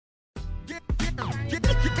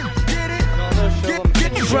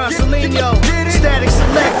Bronson, Static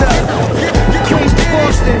Selector, Queens to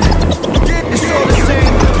Boston, it's all the same.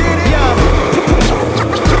 Yo,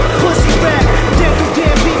 pussy back, dental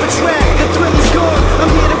damn beaver track. The thrill is gone, I'm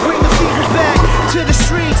here to bring the fever back to the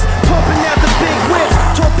streets, pumping out the big whip.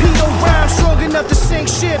 Torpedo rhyme, strong enough to sink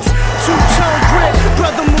ships. Two-tone grip,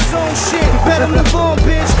 brother moves on shit. Better move on,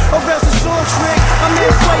 bitch, or else it's on trick. I'm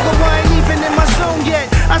in fuego, I ain't even in my zone yet.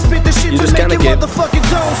 I spit the shit to make it motherfucking